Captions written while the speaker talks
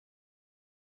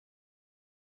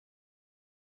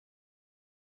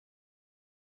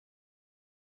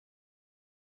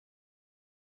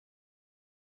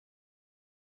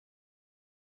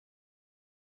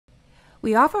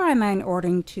We offer online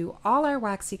ordering to all our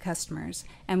WAXIE customers,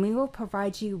 and we will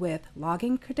provide you with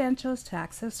login credentials to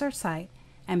access our site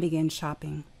and begin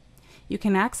shopping. You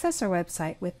can access our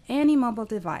website with any mobile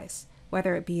device,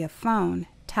 whether it be a phone,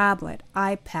 tablet,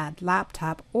 iPad,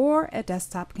 laptop, or a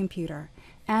desktop computer,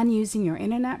 and using your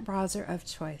internet browser of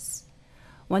choice.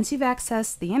 Once you've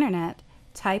accessed the internet,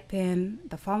 type in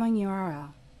the following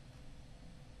URL: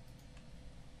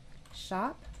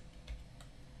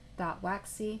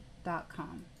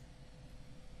 shop.waxie.com.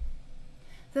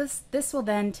 This will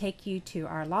then take you to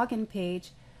our login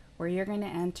page where you're going to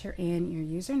enter in your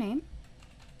username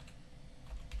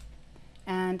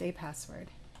and a password.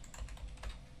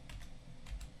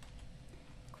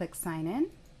 Click sign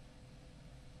in,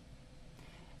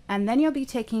 and then you'll be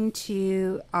taken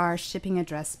to our shipping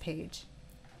address page.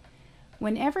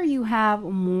 Whenever you have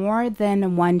more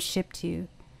than one ship to,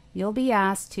 you'll be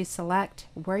asked to select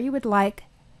where you would like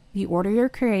the order you're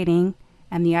creating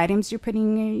and the items you're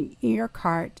putting in your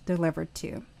cart delivered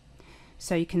to.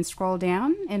 So you can scroll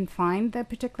down and find the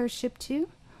particular ship to,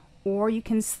 or you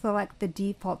can select the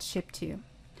default ship to.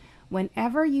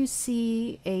 Whenever you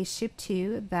see a ship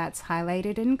to that's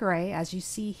highlighted in gray, as you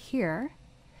see here,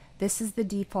 this is the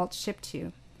default ship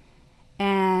to.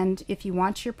 And if you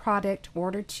want your product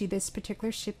ordered to this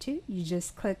particular ship to, you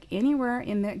just click anywhere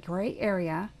in the gray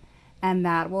area and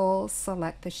that will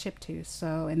select the ship to.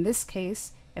 So in this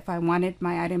case, if I wanted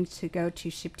my item to go to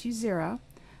ship to 0,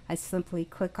 I simply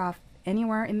click off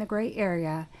anywhere in the gray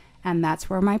area and that's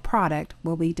where my product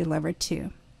will be delivered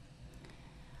to.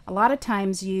 A lot of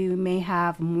times you may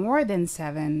have more than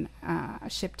 7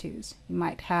 ship tos. You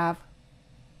might have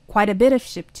quite a bit of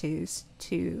ship tos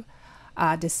to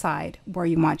decide where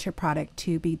you want your product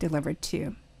to be delivered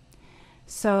to.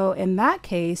 So in that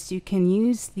case, you can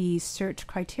use the search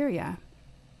criteria.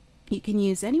 You can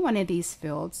use any one of these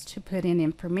fields to put in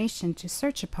information to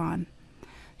search upon.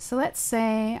 So let's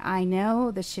say I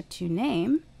know the ship to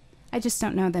name, I just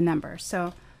don't know the number.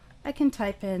 So I can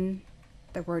type in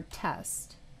the word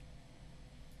test.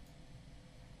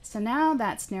 So now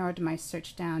that's narrowed my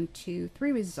search down to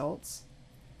 3 results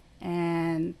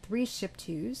and 3 ship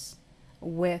tos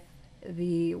with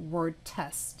the word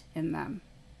test in them.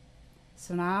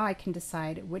 So now I can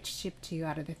decide which ship to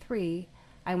out of the 3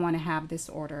 I want to have this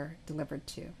order delivered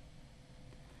to.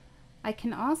 I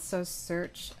can also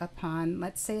search upon,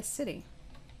 let's say, a city.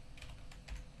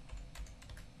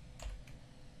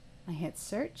 I hit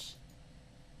search,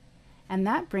 and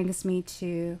that brings me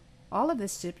to all of the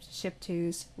ship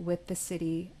tos with the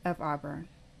city of Auburn.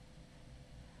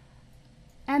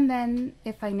 And then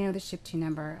if I know the ship to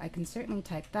number, I can certainly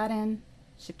type that in,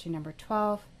 ship to number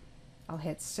 12. I'll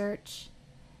hit search,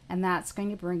 and that's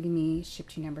going to bring me ship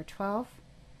to number 12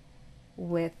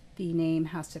 with the name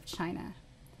House of China.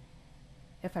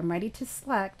 If I'm ready to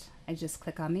select, I just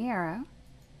click on the arrow,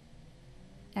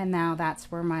 and now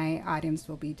that's where my items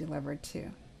will be delivered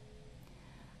to.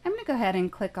 I'm going to go ahead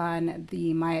and click on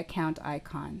the My Account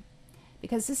icon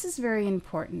because this is very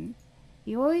important.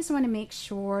 You always want to make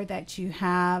sure that you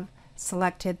have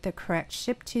selected the correct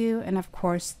ship to and of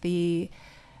course the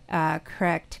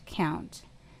correct count.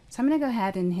 So I'm going to go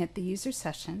ahead and hit the user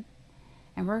session,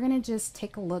 and we're going to just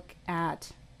take a look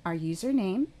at our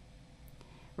username.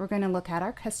 We're going to look at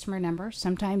our customer number.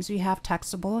 Sometimes we have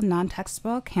taxable and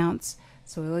non-taxable accounts,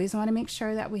 so we always want to make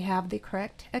sure that we have the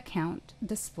correct account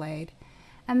displayed.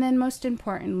 And then most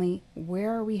importantly,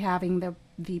 where are we having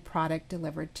the product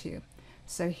delivered to?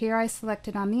 So here I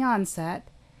selected on the onset,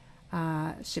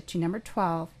 ship to number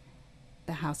 12,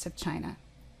 the House of China.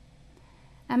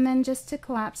 And then just to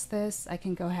collapse this, I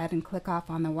can go ahead and click off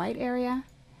on the white area,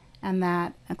 and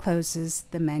that closes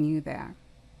the menu there.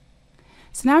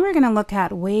 So now we're going to look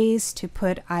at ways to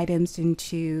put items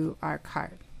into our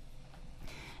cart.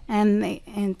 And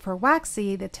for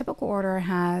WAXIE, the typical order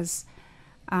has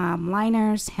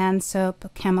liners, hand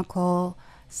soap, chemical,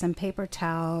 some paper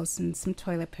towels, and some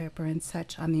toilet paper and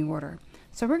such on the order.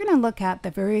 So we're going to look at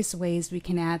the various ways we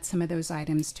can add some of those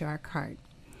items to our cart.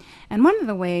 And one of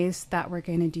the ways that we're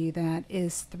going to do that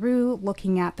is through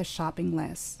looking at the shopping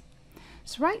list.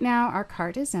 So right now our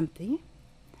cart is empty,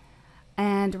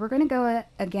 and we're going to go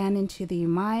again into the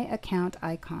My Account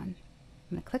icon.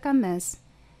 I'm going to click on this,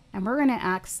 and we're going to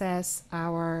access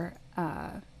our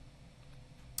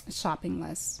shopping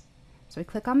list. So we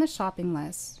click on the shopping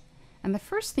list, and the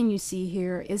first thing you see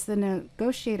here is the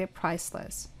negotiated price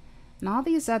list. And all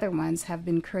these other ones have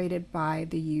been created by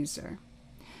the user.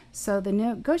 So the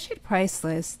negotiated price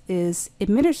list is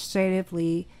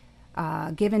administratively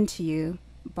given to you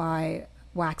by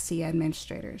WAXIE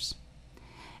administrators.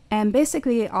 And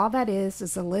basically all that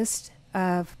is a list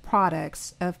of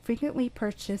products of frequently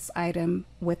purchased item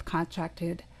with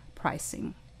contracted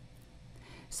pricing.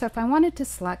 So if I wanted to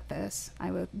select this,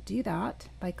 I would do that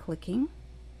by clicking.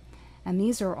 And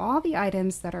these are all the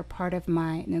items that are part of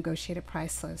my negotiated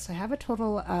price list. I have a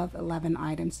total of 11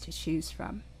 items to choose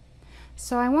from.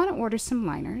 So I want to order some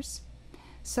liners.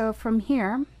 So from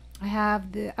here, I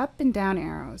have the up and down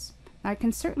arrows. I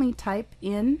can certainly type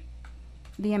in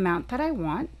the amount that I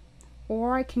want,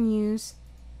 or I can use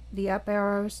the up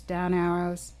arrows, down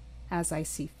arrows as I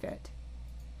see fit.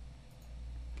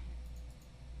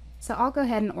 So I'll go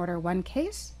ahead and order one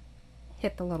case,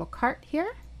 hit the little cart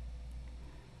here,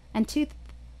 and two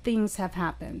things have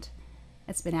happened.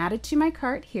 It's been added to my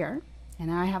cart here, and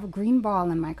now I have a green ball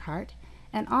in my cart,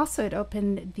 and also it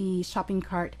opened the shopping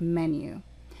cart menu.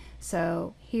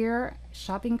 So here,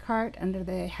 shopping cart, under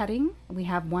the heading, we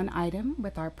have one item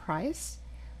with our price.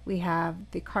 We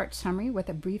have the cart summary with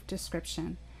a brief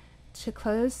description. To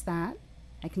close that,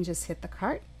 I can just hit the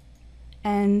cart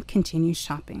and continue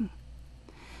shopping.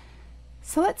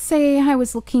 So let's say I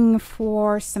was looking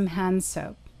for some hand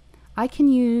soap. I can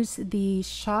use the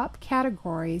shop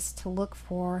categories to look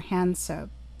for hand soap.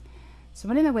 So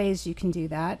one of the ways you can do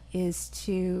that is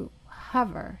to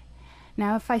hover.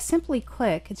 Now if I simply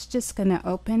click, it's just going to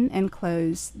open and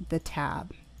close the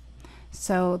tab.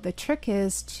 So the trick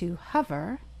is to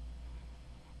hover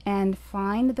and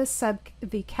find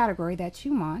the category that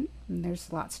you want, and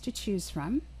there's lots to choose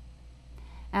from,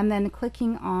 and then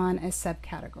clicking on a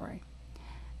subcategory.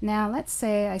 Now let's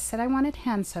say I said I wanted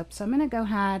hand soap, so I'm going to go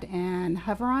ahead and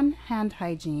hover on hand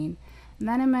hygiene, and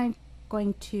then I'm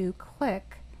going to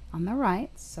click on the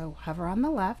right, so hover on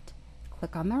the left,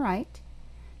 click on the right,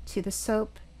 to the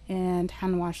soap and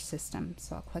hand wash system.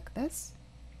 So I'll click this.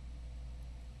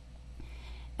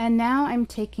 And now I'm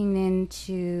taking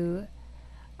into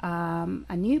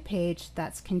a new page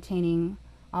that's containing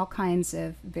all kinds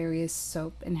of various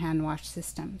soap and hand wash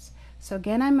systems. So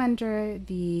again, I'm under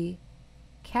the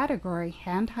category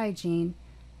hand hygiene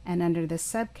and under the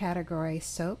subcategory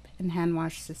soap and hand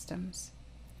wash systems.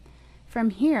 From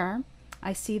here,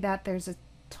 I see that there's a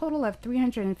total of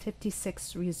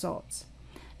 356 results.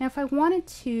 Now if I wanted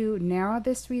to narrow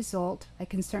this result, I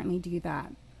can certainly do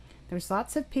that. There's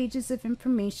lots of pages of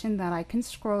information that I can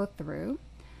scroll through,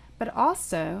 but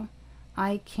also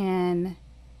I can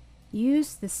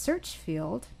use the search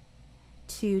field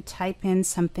to type in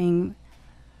something.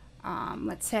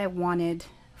 Let's say I wanted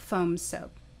foam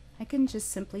soap. I can just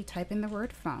simply type in the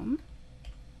word foam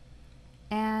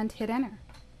and hit enter.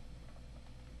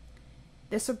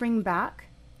 This will bring back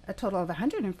a total of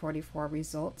 144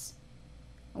 results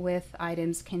with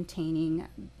items containing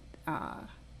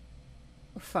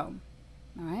foam.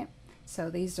 All right, so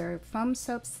these are foam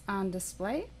soaps on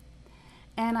display,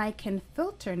 and I can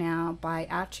filter now by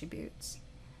attributes.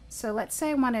 So let's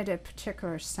say I wanted a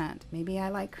particular scent. Maybe I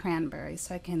like cranberry,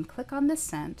 so I can click on the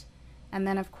scent and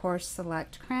then of course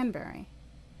select cranberry.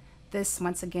 This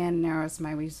once again narrows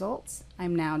my results.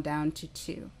 I'm now down to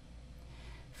 2.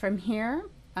 From here,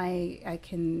 I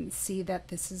can see that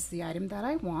this is the item that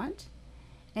I want.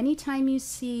 Anytime you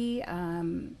see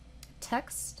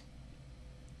text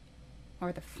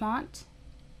or the font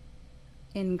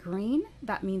in green,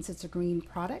 that means it's a green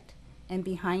product. And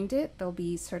behind it, there'll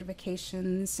be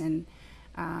certifications and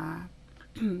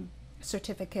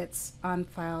certificates on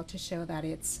file to show that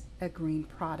it's a green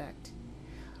product.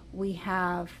 We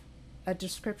have a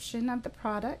description of the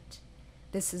product.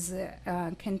 This is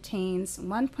contains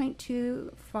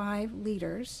 1.25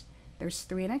 liters. There's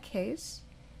 3 in a case.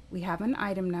 We have an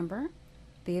item number.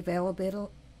 The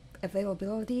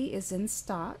availability is in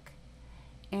stock.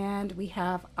 And we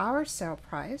have our sale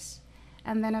price.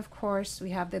 And then of course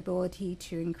we have the ability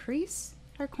to increase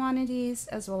our quantities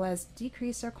as well as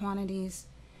decrease our quantities,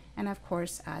 and of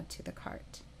course add to the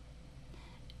cart.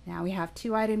 Now we have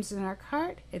 2 items in our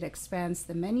cart. It expands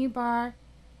the menu bar,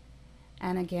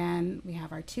 and again we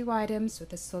have our 2 items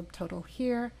with a subtotal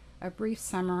here, a brief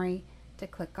summary. To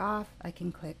click off, I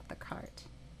can click the cart.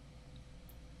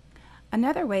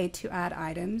 Another way to add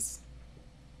items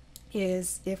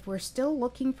is if we're still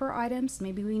looking for items,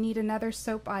 maybe we need another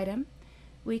soap item,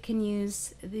 we can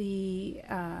use the,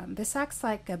 this acts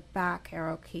like a back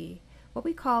arrow key. What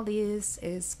we call these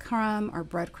is crumb or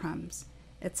breadcrumbs.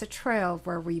 It's a trail of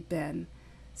where we've been.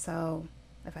 So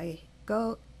if I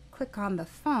go click on the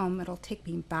foam, it'll take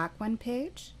me back 1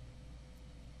 page.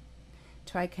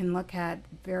 So I can look at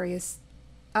various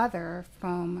other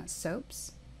foam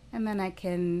soaps, and then I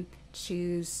can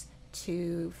choose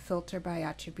to filter by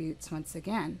attributes once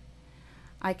again.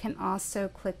 I can also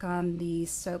click on the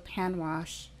soap hand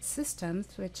wash systems,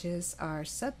 which is our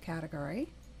subcategory,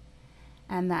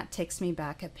 and that takes me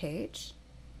back a page,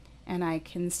 and I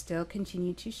can still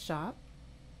continue to shop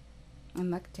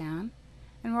and look down.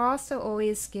 And we'll also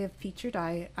always give featured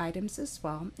items as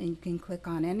well, and you can click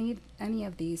on any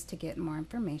of these to get more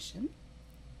information.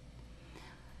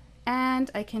 And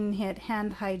I can hit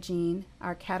hand hygiene,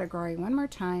 our category, one more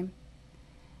time,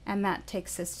 and that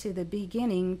takes us to the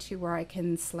beginning to where I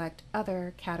can select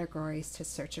other categories to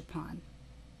search upon.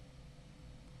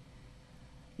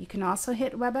 You can also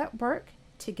hit Web at Work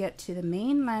to get to the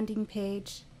main landing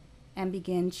page and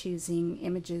begin choosing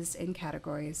images and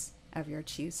categories of your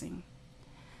choosing.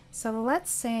 So let's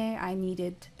say I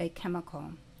needed a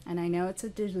chemical, and I know it's a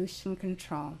dilution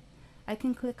control. I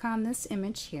can click on this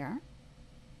image here,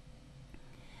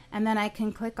 and then I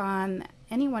can click on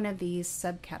any one of these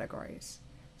subcategories.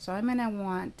 So I'm going to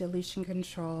want dilution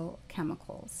control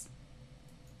chemicals.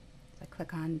 So I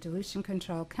click on dilution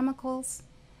control chemicals,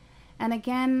 and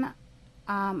again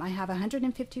I have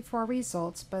 154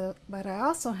 results, but I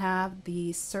also have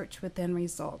the search within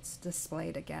results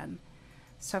displayed again.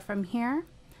 So from here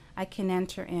I can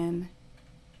enter in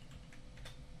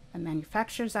a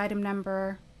manufacturer's item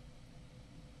number,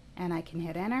 and I can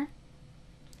hit enter,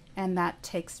 and that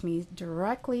takes me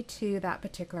directly to that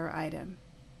particular item.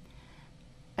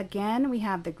 Again, we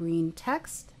have the green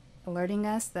text alerting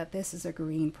us that this is a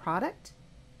green product.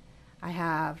 I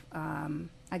have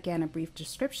again a brief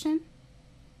description.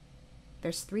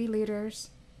 There's 3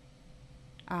 liters,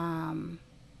 and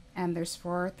there's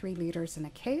 4 3-liters in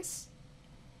a case.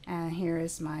 And here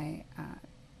is my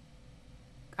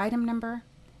item number,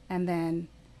 and then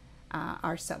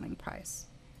our selling price.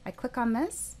 I click on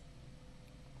this,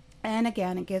 and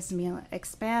again it gives me,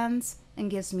 expands and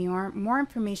gives me more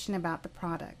information about the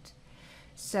product.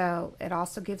 So it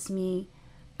also gives me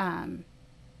again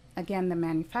the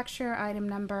manufacturer item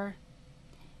number.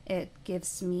 It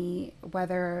gives me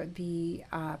whether the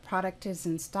product is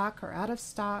in stock or out of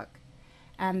stock,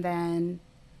 and then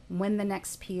when the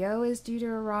next PO is due to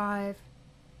arrive,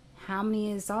 how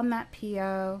many is on that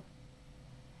PO,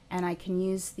 and I can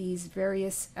use these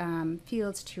various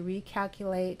fields to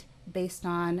recalculate based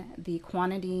on the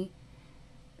quantity,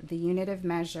 the unit of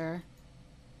measure.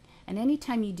 And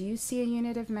anytime you do see a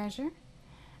unit of measure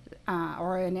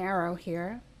or an arrow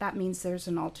here, that means there's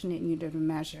an alternate unit of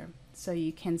measure. So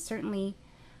you can certainly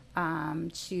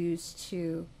choose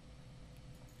to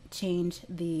change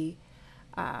the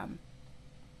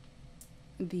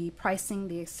pricing,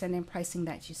 the extended pricing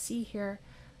that you see here,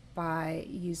 by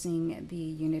using the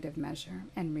unit of measure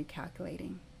and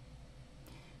recalculating.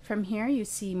 From here you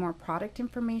see more product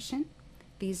information.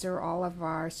 These are all of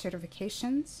our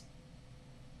certifications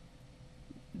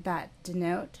that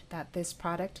denote that this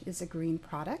product is a green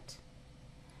product.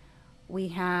 We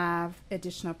have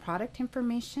additional product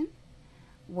information,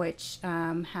 which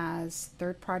has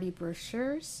third-party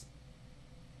brochures,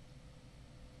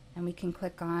 and we can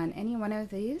click on any one of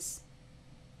these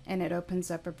and it opens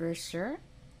up a brochure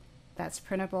that's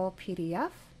printable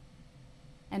PDF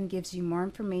and gives you more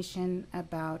information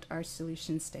about our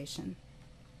solution station.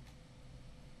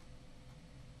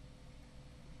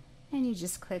 And you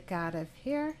just click out of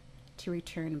here to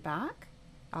return back.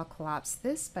 I'll collapse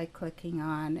this by clicking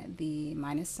on the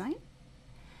minus sign.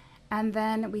 And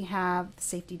then we have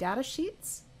safety data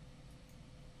sheets.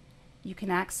 You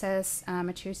can access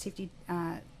material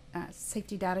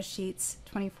safety data sheets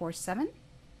 24/7.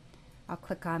 I'll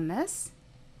click on this.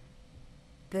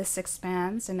 This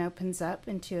expands and opens up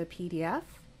into a PDF.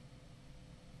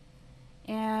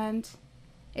 And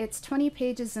it's 20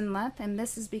 pages in length, and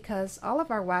this is because all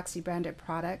of our WAXIE branded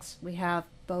products we have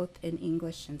both in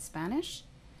English and Spanish.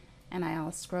 And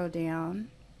I'll scroll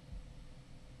down,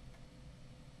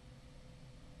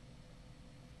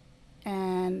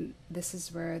 and this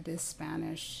is where the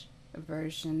Spanish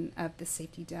version of the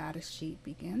safety data sheet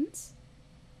begins.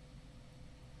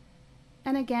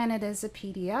 And again, it is a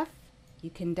PDF. You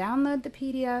can download the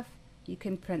PDF, you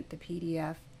can print the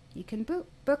PDF, you can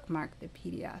bookmark the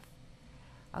PDF.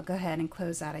 I'll go ahead and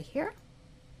close out of here,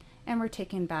 and we're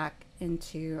taken back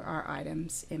into our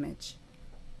items image.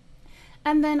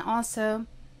 And then also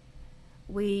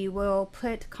we will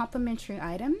put complementary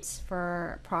items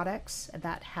for products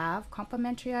that have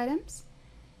complementary items.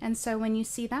 And so when you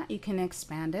see that, you can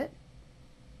expand it.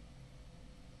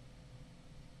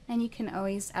 And you can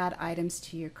always add items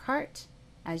to your cart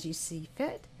as you see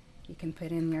fit. You can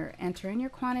enter in your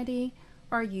quantity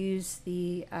or use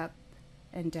the up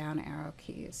and down arrow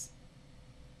keys.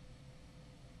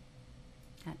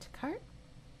 Add to cart.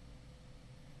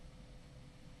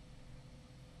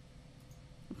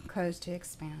 Close to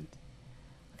expand.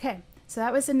 Okay, so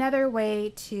that was another way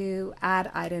to add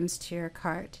items to your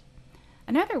cart.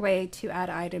 Another way to add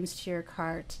items to your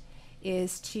cart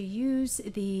is to use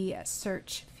the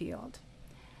search field.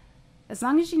 As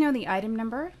long as you know the item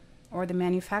number or the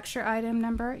manufacturer item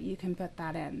number, you can put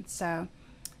that in. So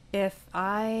if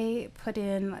I put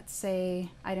in, let's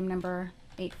say, item number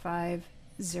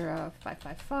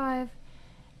 850555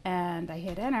 and I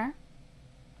hit enter,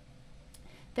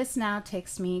 this now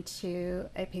takes me to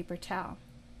a paper towel.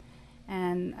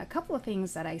 And a couple of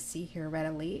things that I see here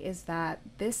readily is that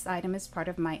this item is part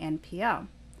of my NPL.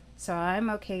 So I'm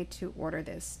okay to order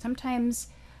this. Sometimes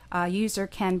a user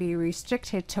can be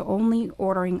restricted to only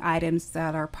ordering items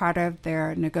that are part of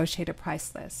their negotiated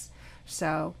price list.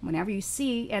 So whenever you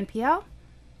see NPL,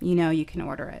 you know you can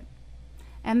order it.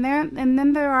 And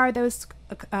then there are those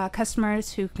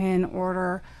customers who can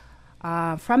order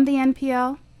from the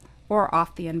NPL or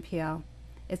off the NPL.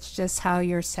 It's just how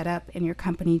you're set up and your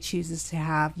company chooses to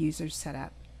have users set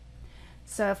up.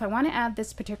 So if I want to add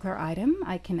this particular item,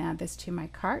 I can add this to my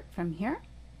cart from here.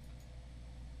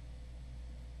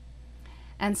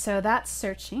 And so that's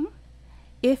searching.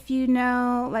 If you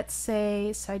know, let's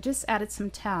say, so I just added some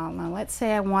towel. Now let's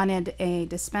say I wanted a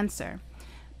dispenser,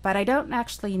 but I don't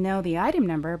actually know the item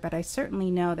number, but I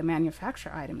certainly know the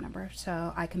manufacturer item number.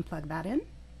 So I can plug that in.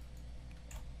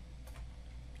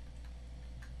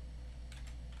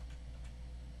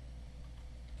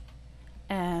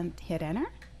 And hit enter.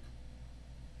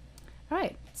 All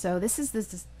right, so this is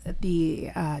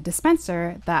the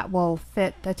dispenser that will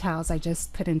fit the towels I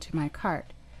just put into my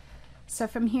cart. So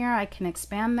from here I can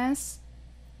expand this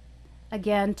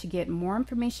again to get more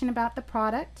information about the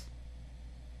product.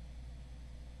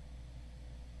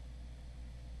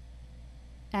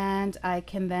 And I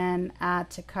can then add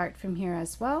to cart from here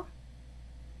as well.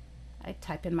 I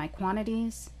type in my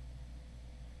quantities,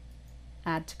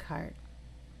 add to cart.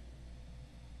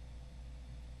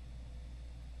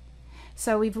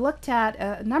 So we've looked at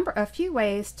a few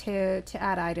ways to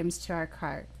add items to our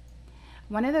cart.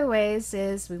 One of the ways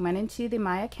is we went into the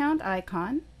My Account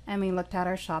icon and we looked at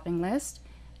our shopping list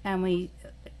and we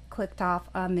clicked off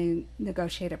on the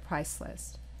negotiated price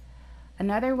list.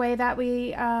 Another way that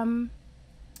we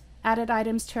added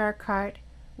items to our cart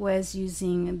was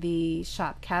using the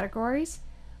shop categories.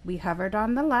 We hovered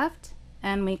on the left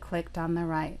and we clicked on the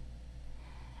right.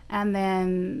 And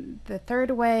then the third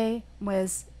way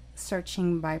was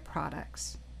searching by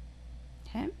products.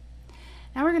 Okay,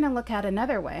 now we're going to look at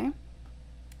another way,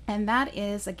 and that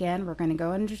is, again, we're going to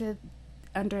go under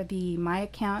the My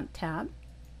Account tab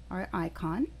or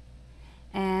icon,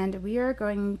 and we are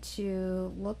going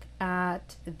to look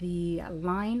at the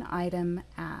line item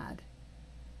add.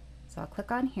 So I'll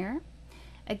click on here.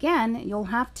 Again, you'll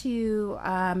have to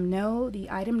know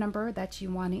the item number that you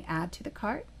want to add to the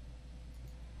cart.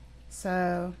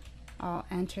 So I'll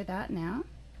enter that now.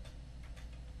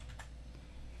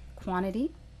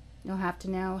 Quantity, you'll have to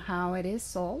know how it is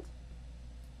sold,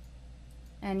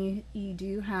 and you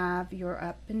do have your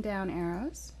up and down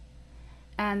arrows,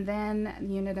 and then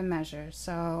unit of measure.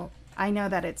 So I know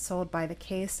that it's sold by the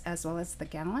case as well as the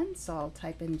gallon, so I'll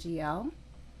type in GL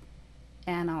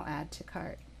and I'll add to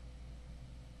cart.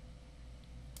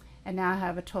 And now I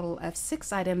have a total of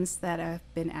 6 items that have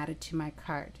been added to my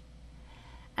cart.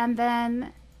 And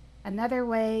then another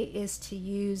way is to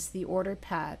use the order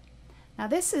pad. Now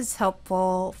this is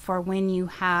helpful for when you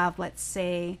have, let's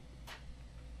say,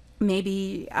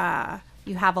 maybe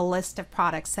you have a list of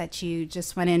products that you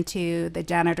just went into the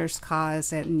janitor's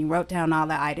closet and you wrote down all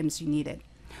the items you needed.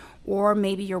 Or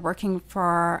maybe you're working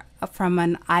from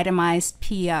an itemized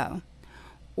PO.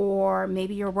 Or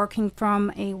maybe you're working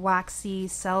from a WAXIE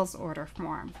sales order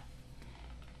form.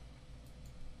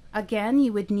 Again,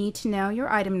 you would need to know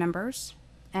your item numbers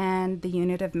and the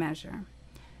unit of measure.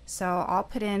 So I'll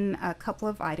put in a couple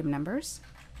of item numbers.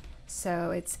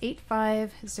 So it's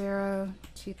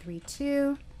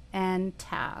 850232 and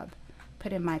tab.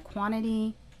 Put in my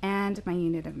quantity and my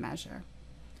unit of measure.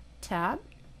 Tab.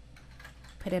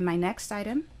 Put in my next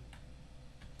item.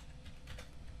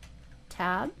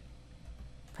 Tab.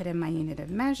 Put in my unit of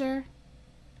measure.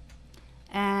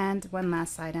 And one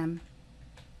last item.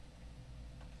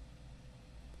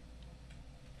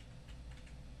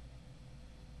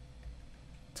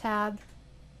 Tab,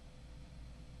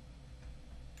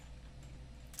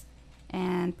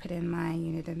 and put in my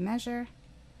unit of measure,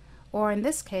 or in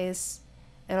this case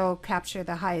it'll capture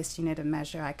the highest unit of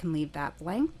measure. I can leave that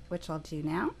blank, which I'll do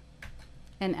now,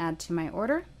 and add to my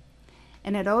order.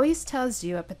 And it always tells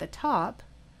you up at the top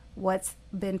what's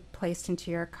been placed into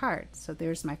your cart. So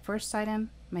there's my first item,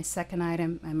 my second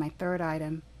item, and my third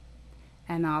item,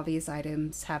 and all these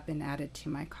items have been added to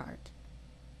my cart.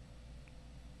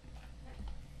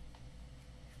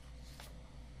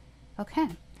 Okay,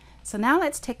 so now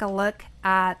let's take a look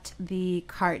at the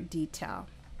cart detail.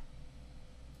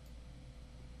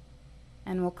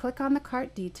 And we'll click on the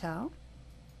cart detail.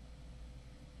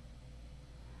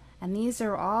 And these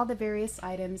are all the various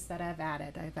items that I've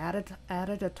added. I've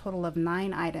added a total of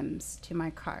 9 items to my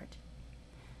cart.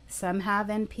 Some have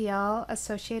NPL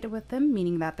associated with them,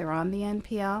 meaning that they're on the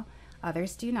NPL.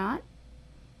 Others do not,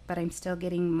 but I'm still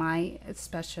getting my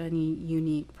special and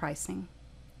unique pricing.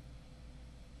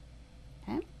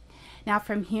 Okay. Now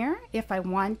from here, if I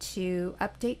want to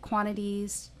update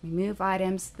quantities, remove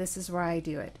items, this is where I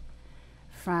do it,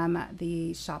 from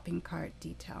the shopping cart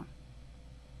detail.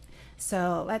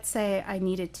 So let's say I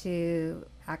needed to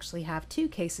actually have 2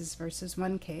 cases versus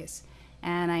 1 case,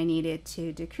 and I needed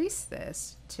to decrease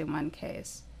this to 1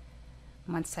 case.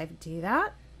 Once I do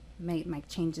that, make my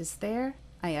changes there,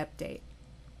 I update.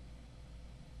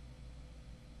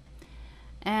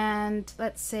 And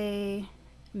let's say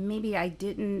maybe I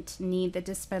didn't need the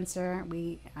dispenser.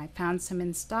 I found some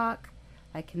in stock.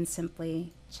 I can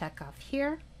simply check off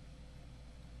here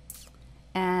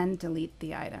and delete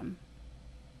the item.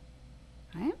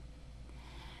 Right?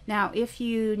 Now, if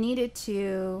you needed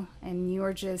to, and you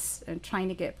were just trying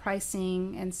to get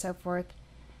pricing and so forth,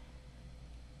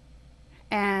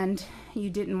 and you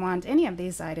didn't want any of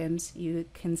these items, you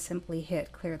can simply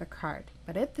hit clear the cart.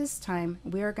 But at this time,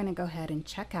 we are going to go ahead and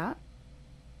check out.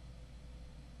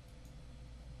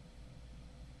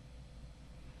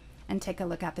 And take a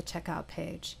look at the checkout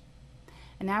page.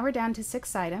 And now we're down to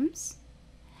 6 items.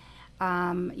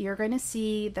 You're going to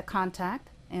see the contact.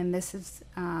 And this is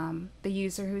the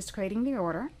user who's creating the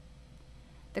order.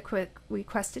 The quick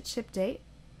requested ship date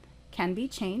can be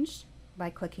changed by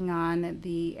clicking on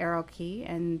the arrow key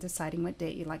and deciding what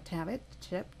date you'd like to have it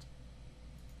shipped.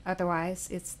 Otherwise,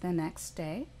 it's the next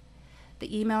day.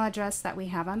 The email address that we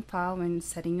have on file when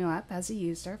setting you up as a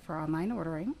user for online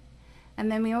ordering.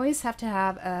 And then we always have to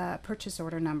have a purchase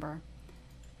order number.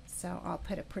 So I'll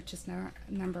put a purchase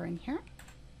number in here.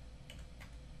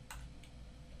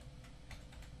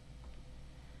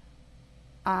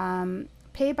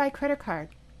 Pay by credit card.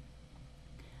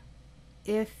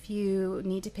 If you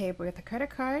need to pay with a credit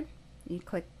card, you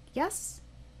click yes,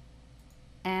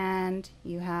 and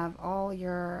you have all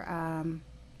your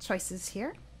choices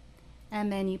here,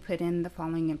 and then you put in the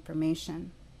following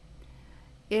information.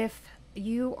 If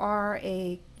you are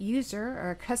a user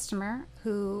or a customer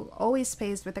who always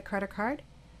pays with a credit card,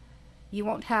 you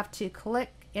won't have to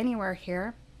click anywhere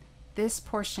here. This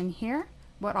portion here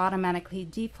will automatically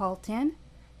default in,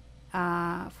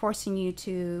 forcing you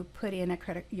to put in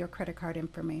your credit card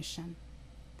information.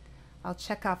 I'll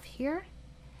check off here,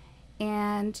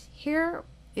 and here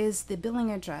is the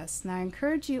billing address. Now I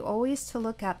encourage you always to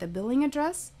look at the billing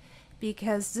address,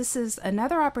 because this is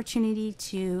another opportunity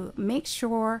to make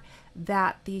sure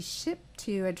that the ship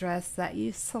to address that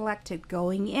you selected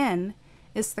going in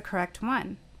is the correct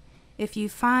one. If you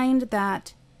find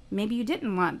that maybe you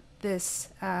didn't want this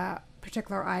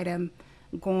particular item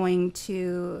going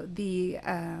to the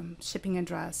shipping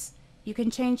address, you can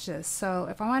change this. So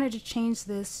if I wanted to change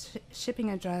this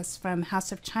shipping address from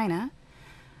House of China,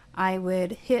 I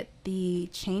would hit the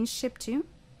change ship to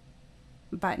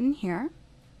button here,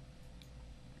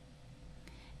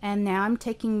 and now I'm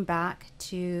taking back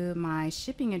to my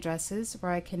shipping addresses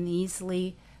where I can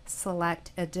easily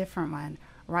select a different one.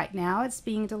 Right now it's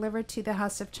being delivered to the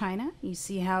House of China. You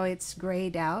see how it's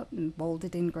grayed out and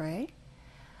bolded in gray.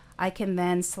 I can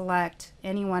then select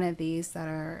any one of these that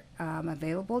are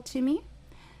available to me.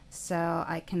 So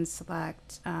I can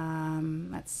select,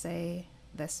 let's say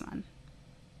this one,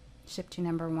 ship to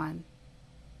number 1.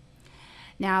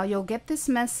 Now you'll get this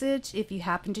message if you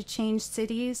happen to change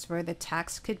cities where the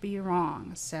tax could be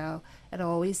wrong. So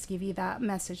it'll always give you that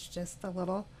message, just a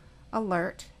little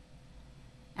alert.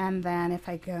 And then if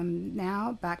I go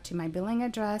now back to my billing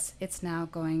address, it's now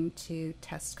going to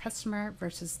test customer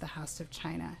versus the House of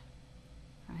China.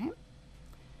 All right.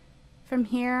 From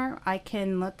here, I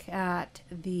can look at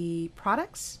the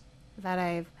products that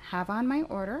I have on my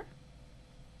order.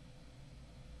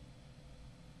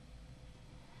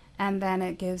 And then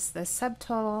it gives the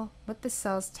subtotal with the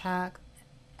sales tag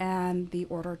and the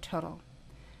order total.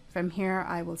 From here,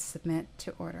 I will submit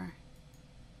to order.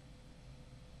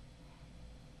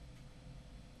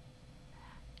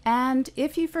 And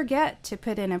if you forget to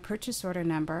put in a purchase order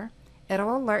number,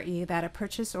 it'll alert you that a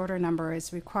purchase order number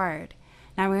is required.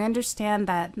 Now we understand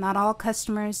that not all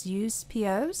customers use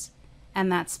POs,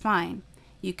 and that's fine.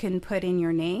 You can put in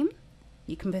your name,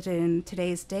 you can put in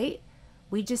today's date.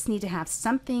 We just need to have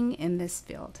something in this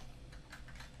field.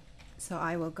 So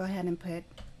I will go ahead and put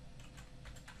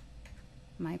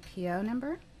my PO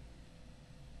number.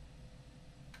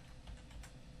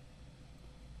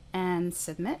 and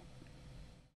submit.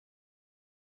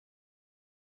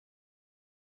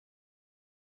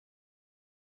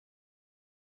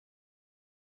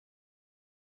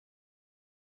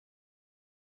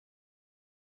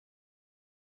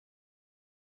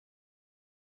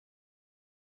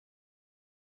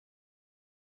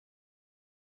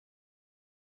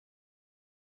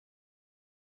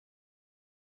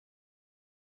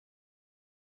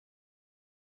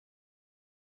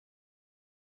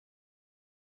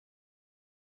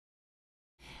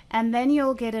 And then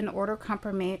you'll get an order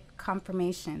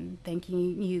confirmation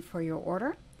thanking you for your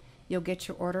order. You'll get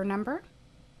your order number.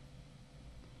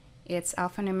 It's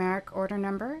alphanumeric order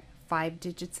number, 5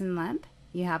 digits in length.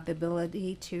 You have the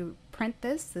ability to print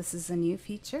this. This is a new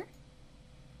feature.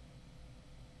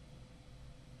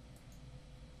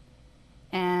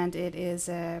 And it is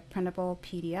a printable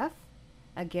PDF.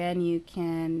 Again, you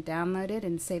can download it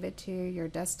and save it to your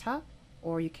desktop,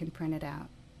 or you can print it out.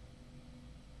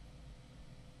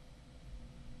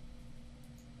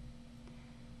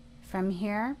 From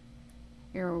here,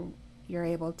 you're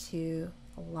able to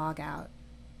log out.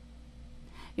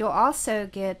 You'll also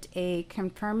get a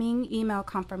confirming email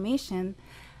confirmation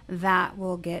that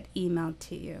will get emailed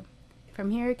to you.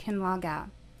 From here, you can log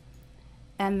out.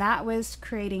 And that was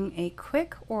creating a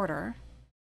quick order